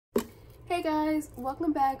Hey guys,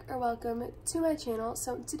 welcome back or welcome to my channel.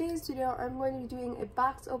 So in today's video I'm going to be doing a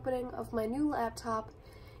box opening of my new laptop,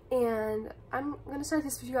 and I'm going to start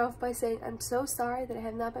this video off by saying I'm so sorry that I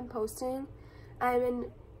have not been posting. I've been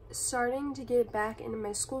starting to get back into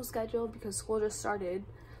my school schedule because school just started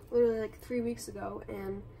literally like 3 weeks ago,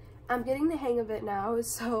 and I'm getting the hang of it now,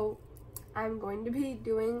 so I'm going to be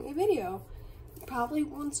doing a video probably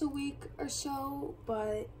once a week or so,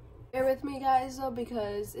 but bear with me guys though,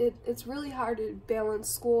 because it's really hard to balance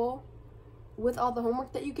school with all the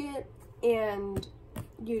homework that you get and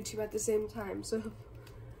YouTube at the same time, so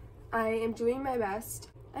I am doing my best.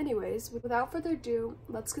 Anyways, without further ado,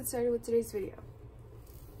 let's get started with today's video.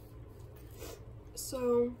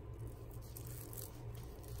 So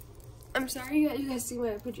I'm sorry that you guys see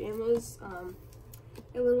my pajamas.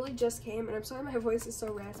 It literally just came, and I'm sorry my voice is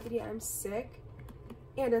so raspy. I'm sick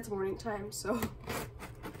and it's morning time, so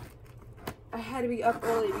I had to be up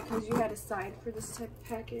early because you had to sign for this type of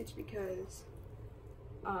package because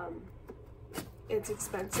it's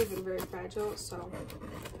expensive and very fragile, so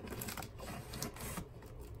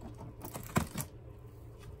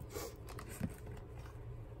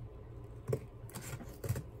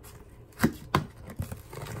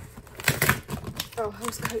oh, I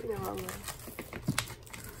was cutting the wrong way.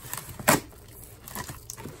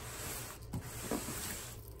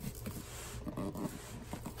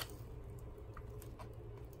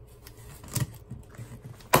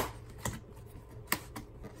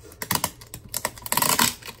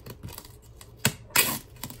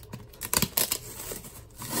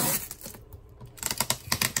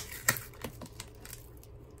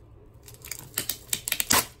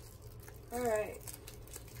 Alright.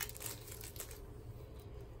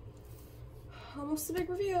 Almost a big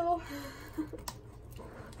reveal.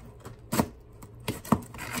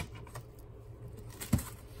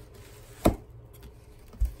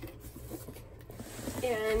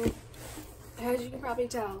 And as you can probably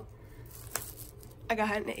tell, I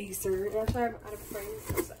got an Acer, and that's why I'm out of frame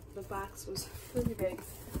because the box was really big.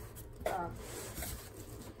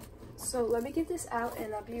 So let me get this out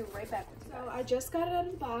and I'll be right back with you. So I just got it out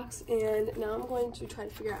of the box, and now I'm going to try to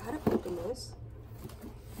figure out how to open this.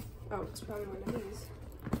 Oh, it's probably one of these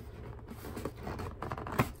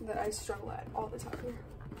that I struggle at all the time.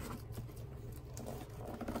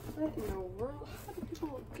 What in the world? How do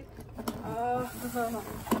people get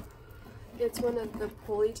it's one of the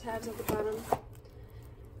pulley tabs at the bottom.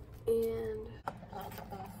 And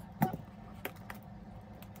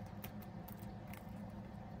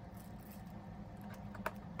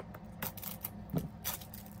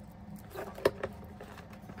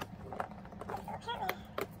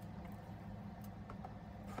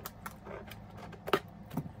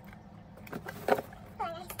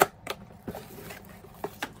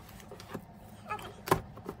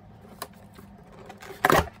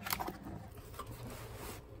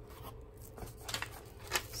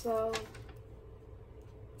so,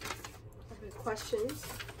 I've got questions.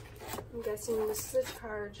 I'm guessing this is the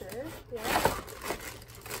charger. Yeah.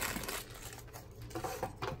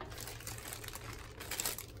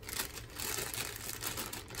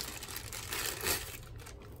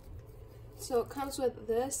 So it comes with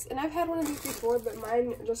this, and I've had one of these before, but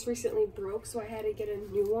mine just recently broke, so I had to get a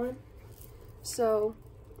new one. So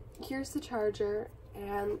here's the charger,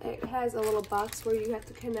 and it has a little box where you have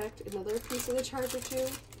to connect another piece of the charger to,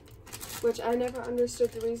 which I never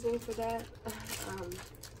understood the reasoning for that,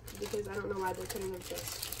 because I don't know why they couldn't have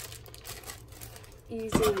just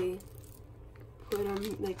easily put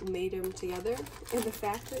them, like made them together in the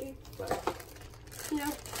factory, but you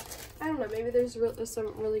know, I don't know, maybe there's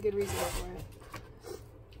some really good reason for it.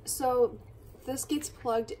 So this gets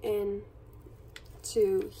plugged in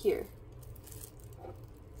to here,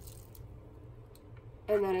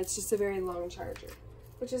 and then it's just a very long charger,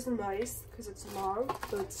 which is nice because it's long,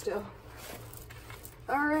 but still.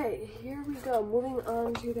 Alright, here we go. Moving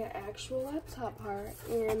on to the actual laptop part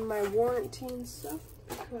and my warranty and stuff,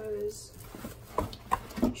 because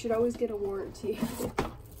you should always get a warranty.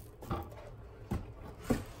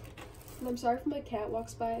 And I'm sorry if my cat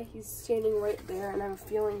walks by. He's standing right there, and I have a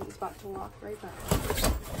feeling he's about to walk right by.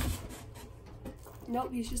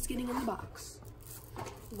 Nope, he's just getting in the box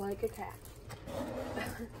like a cat.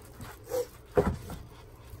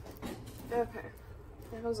 Okay,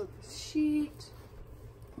 that goes with the sheet.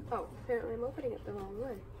 Oh, apparently I'm opening it the wrong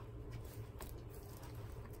way.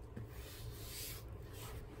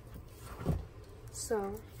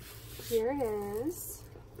 So, here it is.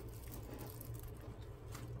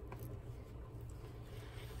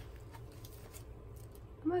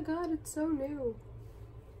 Oh my god, it's so new.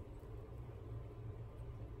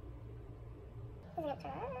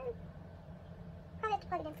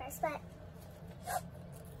 plug it in first, but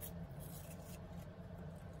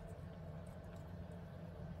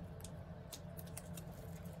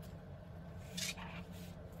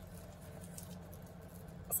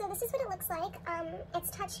so this is what it looks like.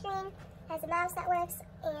 It's touchscreen, has a mouse that works,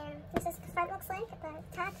 and this is the front looks like.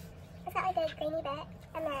 The top, it's got like a grainy bit,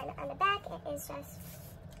 and then on the back it is just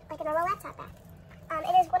like a normal laptop back.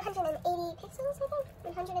 It is 180 pixels, I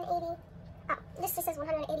think. 180. Oh, this just says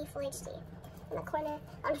 180 Full HD in the corner.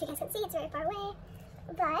 I don't know if you guys can see, it's very far away.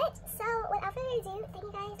 But, so, without further ado, thank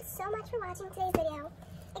you guys so much for watching today's video.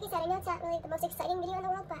 Like I said, I know it's not really the most exciting video in the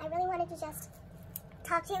world, but I really wanted to just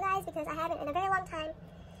talk to you guys because I haven't in a very long time.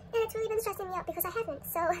 And it's really been stressing me out because I haven't.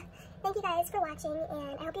 So, thank you guys for watching,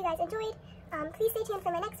 and I hope you guys enjoyed. Please stay tuned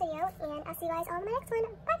for my next video, and I'll see you guys on my next one.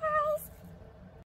 Bye, guys!